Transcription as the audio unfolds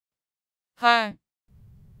Hi.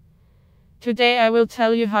 Today I will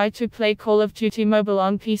tell you how to play Call of Duty Mobile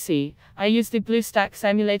on PC. I use the BlueStacks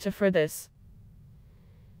emulator for this.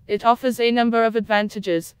 It offers a number of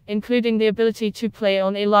advantages, including the ability to play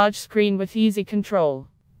on a large screen with easy control.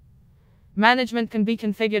 Management can be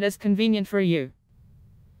configured as convenient for you.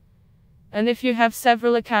 And if you have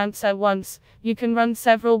several accounts at once, you can run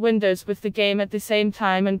several windows with the game at the same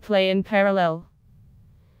time and play in parallel.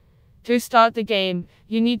 To start the game,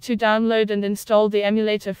 you need to download and install the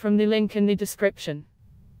emulator from the link in the description.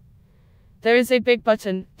 There is a big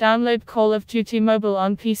button, Download Call of Duty Mobile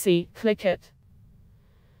on PC, click it.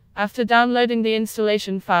 After downloading the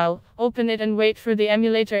installation file, open it and wait for the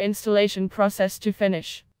emulator installation process to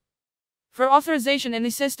finish. For authorization in the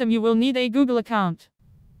system you will need a Google account.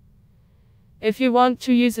 If you want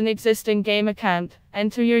to use an existing game account,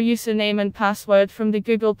 enter your username and password from the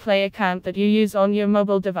Google Play account that you use on your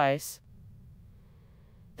mobile device.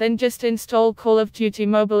 Then just install Call of Duty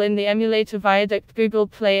Mobile in the emulator via Google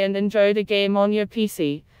Play and enjoy the game on your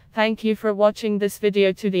PC. Thank you for watching this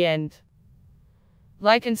video to the end.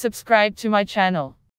 Like and subscribe to my channel.